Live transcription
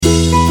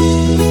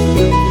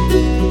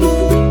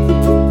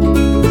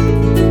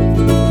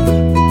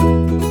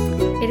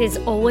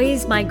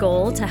is my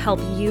goal to help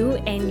you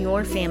and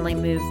your family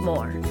move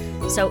more.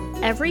 So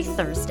every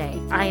Thursday,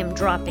 I am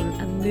dropping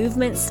a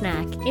movement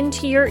snack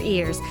into your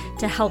ears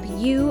to help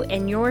you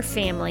and your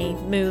family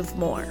move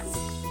more.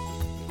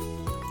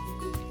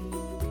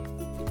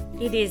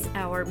 It is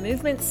our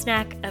movement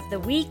snack of the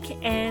week,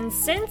 and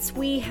since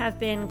we have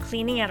been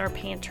cleaning out our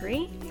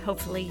pantry,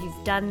 hopefully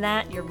you've done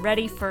that, you're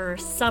ready for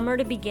summer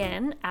to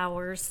begin.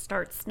 Ours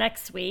starts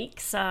next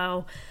week,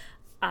 so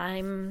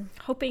I'm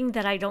hoping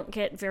that I don't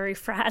get very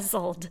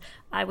frazzled.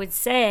 I would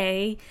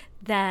say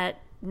that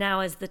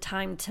now is the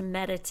time to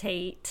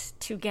meditate,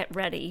 to get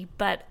ready,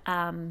 but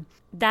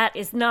that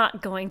is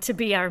not going to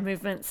be our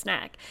movement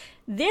snack.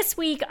 This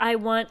week, I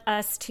want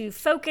us to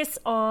focus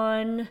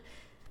on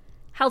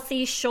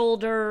healthy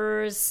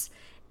shoulders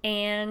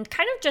and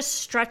kind of just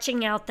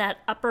stretching out that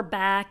upper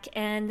back,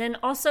 and then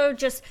also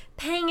just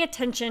paying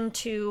attention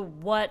to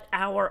what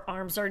our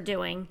arms are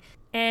doing.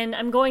 And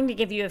I'm going to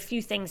give you a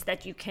few things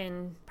that you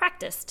can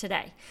practice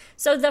today.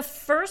 So the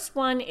first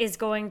one is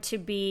going to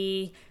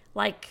be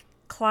like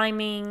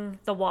climbing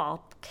the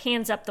wall,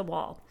 hands up the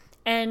wall.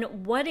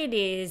 And what it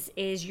is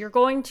you're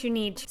going to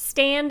need to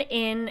stand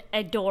in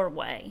a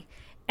doorway,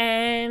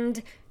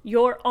 and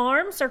your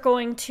arms are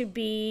going to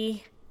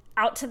be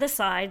out to the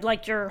side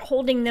like you're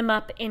holding them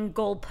up in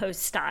goalpost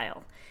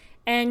style.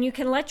 And you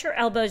can let your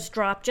elbows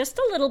drop just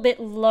a little bit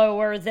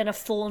lower than a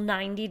full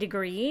 90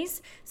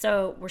 degrees.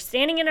 So we're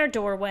standing in our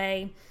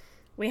doorway.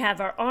 We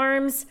have our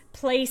arms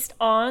placed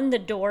on the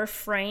door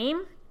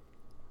frame,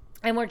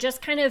 and we're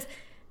just kind of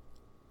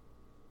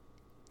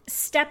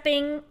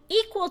stepping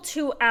equal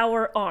to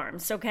our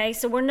arms, okay?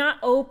 So we're not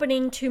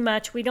opening too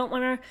much. We don't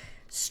want to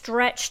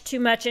stretch too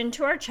much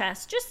into our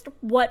chest, just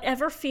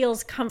whatever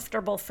feels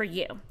comfortable for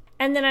you.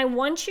 And then I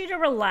want you to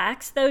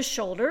relax those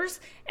shoulders,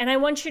 and I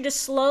want you to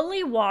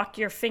slowly walk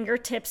your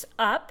fingertips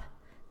up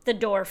the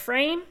door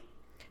frame,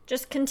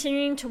 just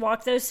continuing to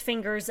walk those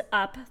fingers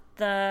up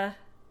the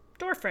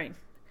door frame,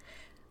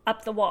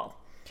 up the wall.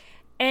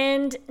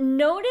 And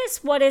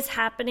notice what is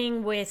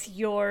happening with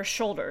your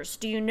shoulders.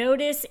 Do you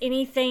notice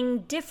anything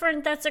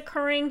different that's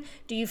occurring?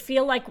 Do you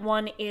feel like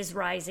one is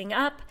rising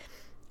up?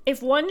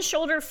 If one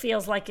shoulder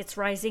feels like it's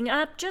rising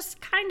up, just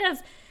kind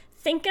of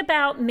think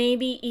about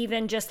maybe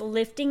even just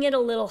lifting it a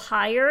little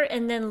higher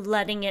and then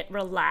letting it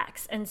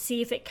relax and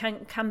see if it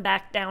can come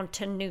back down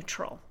to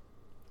neutral.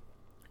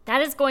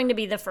 That is going to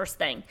be the first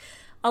thing.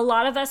 A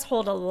lot of us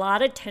hold a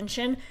lot of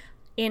tension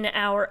in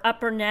our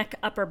upper neck,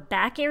 upper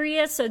back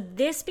area, so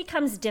this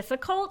becomes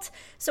difficult.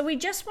 So we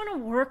just want to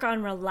work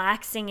on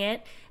relaxing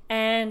it.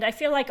 And I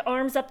feel like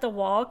arms up the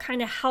wall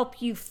kind of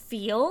help you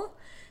feel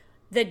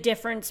the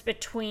difference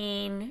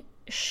between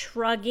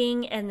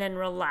shrugging and then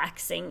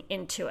relaxing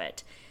into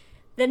it.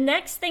 The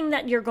next thing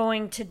that you're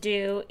going to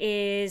do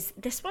is,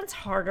 this one's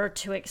harder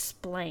to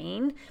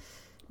explain,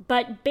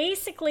 but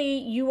basically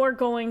you are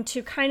going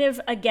to kind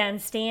of, again,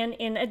 stand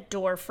in a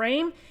door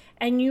frame,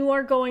 and you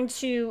are going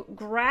to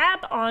grab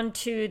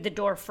onto the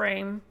door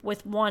frame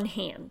with one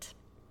hand,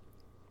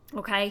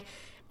 okay?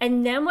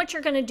 And then what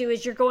you're going to do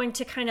is you're going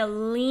to kind of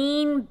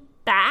lean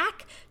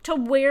back to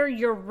where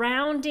you're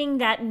rounding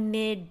that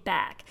mid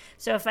back.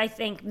 So if I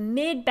think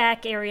mid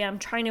back area, I'm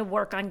trying to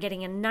work on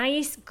getting a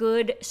nice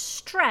good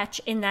stretch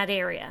in that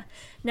area.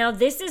 Now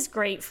this is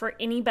great for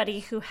anybody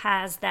who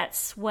has that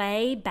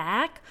sway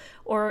back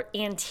or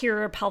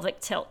anterior pelvic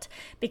tilt,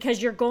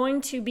 because you're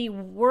going to be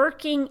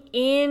working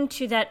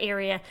into that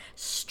area,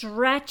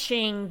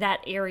 stretching that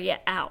area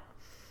out.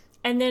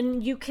 And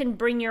then you can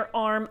bring your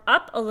arm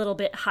up a little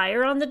bit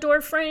higher on the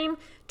door frame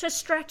to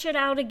stretch it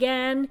out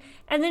again,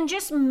 and then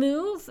just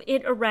move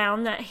it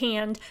around, that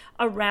hand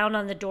around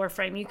on the door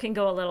frame. You can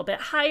go a little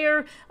bit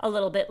higher, a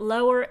little bit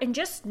lower, and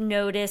just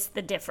notice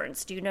the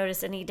difference. Do you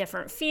notice any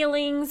different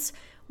feelings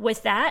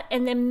with that?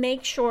 And then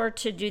make sure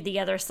to do the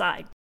other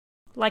side.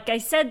 Like I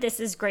said,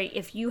 this is great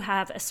if you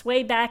have a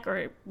sway back,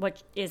 or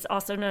what is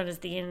also known as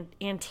the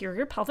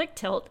anterior pelvic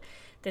tilt.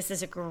 This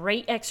is a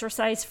great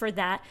exercise for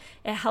that.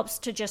 It helps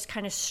to just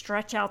kind of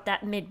stretch out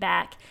that mid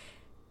back.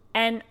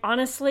 And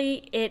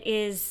honestly, it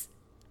is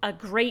a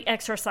great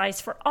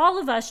exercise for all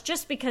of us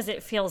just because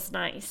it feels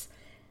nice.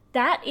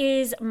 That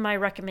is my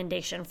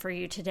recommendation for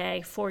you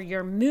today for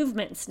your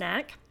movement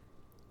snack.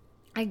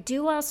 I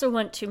do also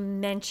want to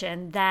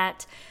mention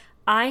that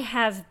I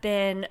have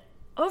been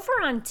over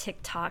on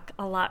TikTok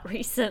a lot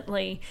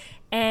recently,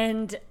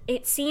 and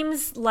it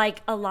seems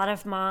like a lot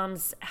of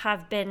moms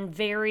have been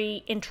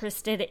very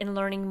interested in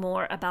learning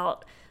more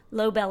about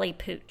low belly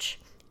pooch.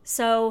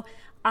 So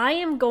I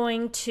am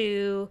going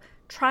to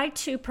try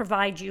to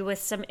provide you with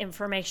some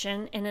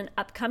information in an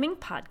upcoming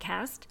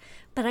podcast,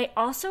 but I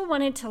also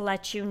wanted to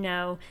let you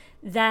know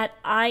that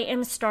I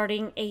am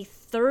starting a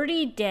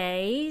 30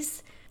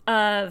 days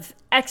of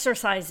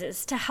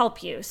exercises to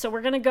help you. So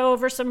we're going to go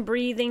over some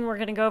breathing, we're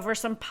going to go over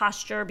some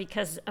posture,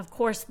 because of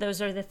course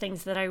those are the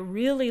things that I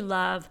really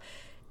love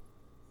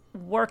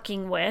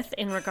working with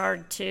in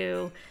regard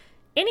to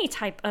any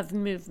type of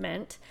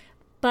movement.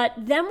 But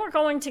then we're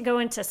going to go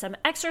into some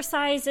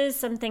exercises,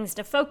 some things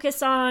to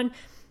focus on,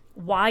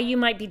 why you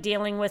might be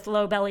dealing with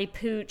low belly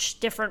pooch,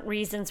 different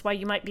reasons why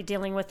you might be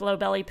dealing with low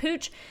belly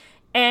pooch.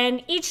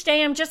 And each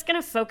day I'm just going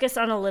to focus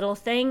on a little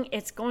thing.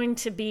 It's going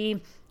to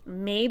be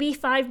maybe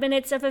 5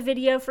 minutes of a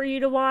video for you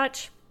to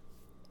watch,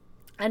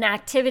 an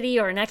activity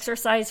or an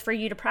exercise for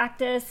you to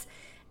practice,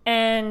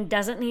 and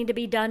doesn't need to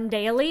be done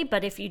daily.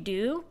 But if you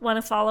do want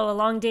to follow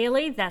along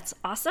daily, that's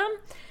awesome.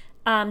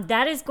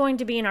 That is going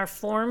to be in our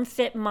Form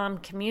Fit Mom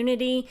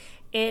community.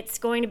 It's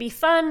going to be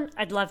fun.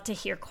 I'd love to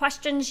hear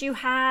questions you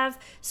have.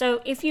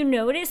 So if you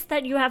notice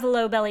that you have a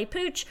low belly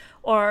pooch,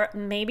 or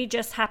maybe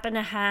just happen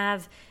to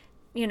have,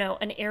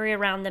 an area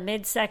around the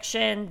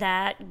midsection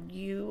that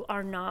you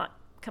are not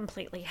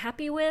completely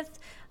happy with,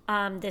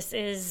 this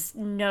is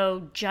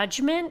no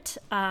judgment.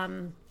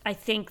 I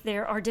think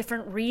there are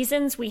different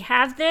reasons we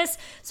have this.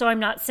 So I'm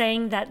not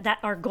saying that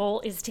our goal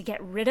is to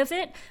get rid of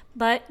it,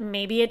 but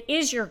maybe it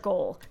is your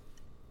goal.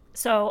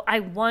 So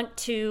I want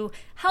to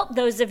help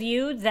those of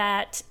you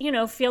that,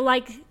 feel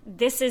like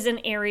this is an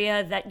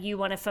area that you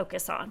want to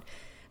focus on.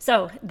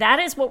 So that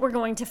is what we're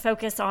going to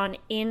focus on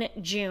in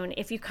June.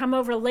 If you come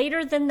over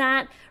later than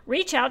that,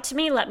 reach out to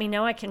me. Let me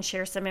know. I can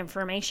share some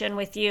information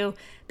with you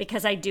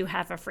because I do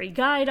have a free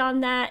guide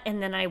on that.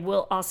 And then I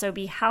will also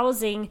be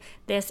housing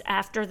this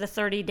after the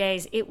 30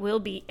 days. It will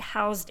be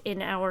housed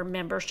in our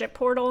membership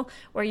portal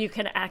where you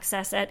can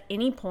access at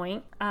any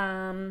point.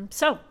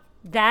 So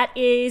that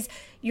is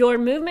your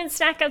movement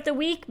snack of the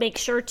week. Make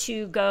sure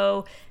to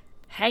go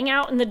hang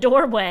out in the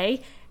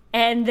doorway,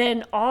 and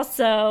then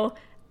also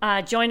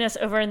join us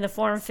over in the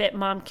Form Fit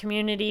Mom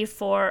community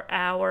for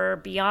our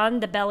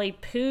Beyond the Belly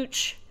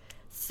Pooch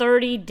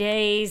 30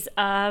 days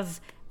of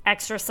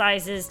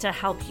exercises to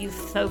help you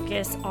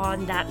focus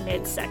on that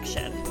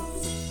midsection.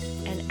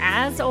 And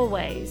as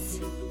always,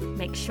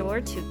 make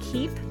sure to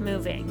keep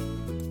moving.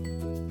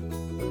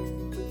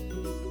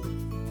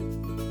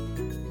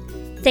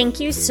 Thank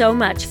you so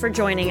much for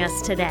joining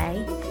us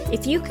today.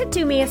 If you could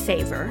do me a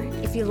favor,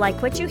 if you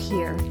like what you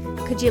hear,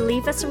 could you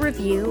leave us a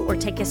review or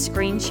take a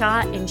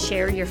screenshot and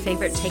share your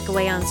favorite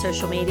takeaway on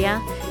social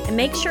media? And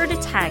make sure to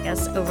tag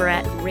us over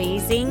at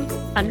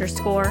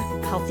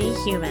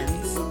raising_healthy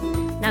humans.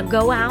 Now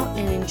go out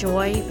and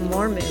enjoy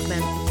more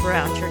movement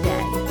throughout your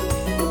day.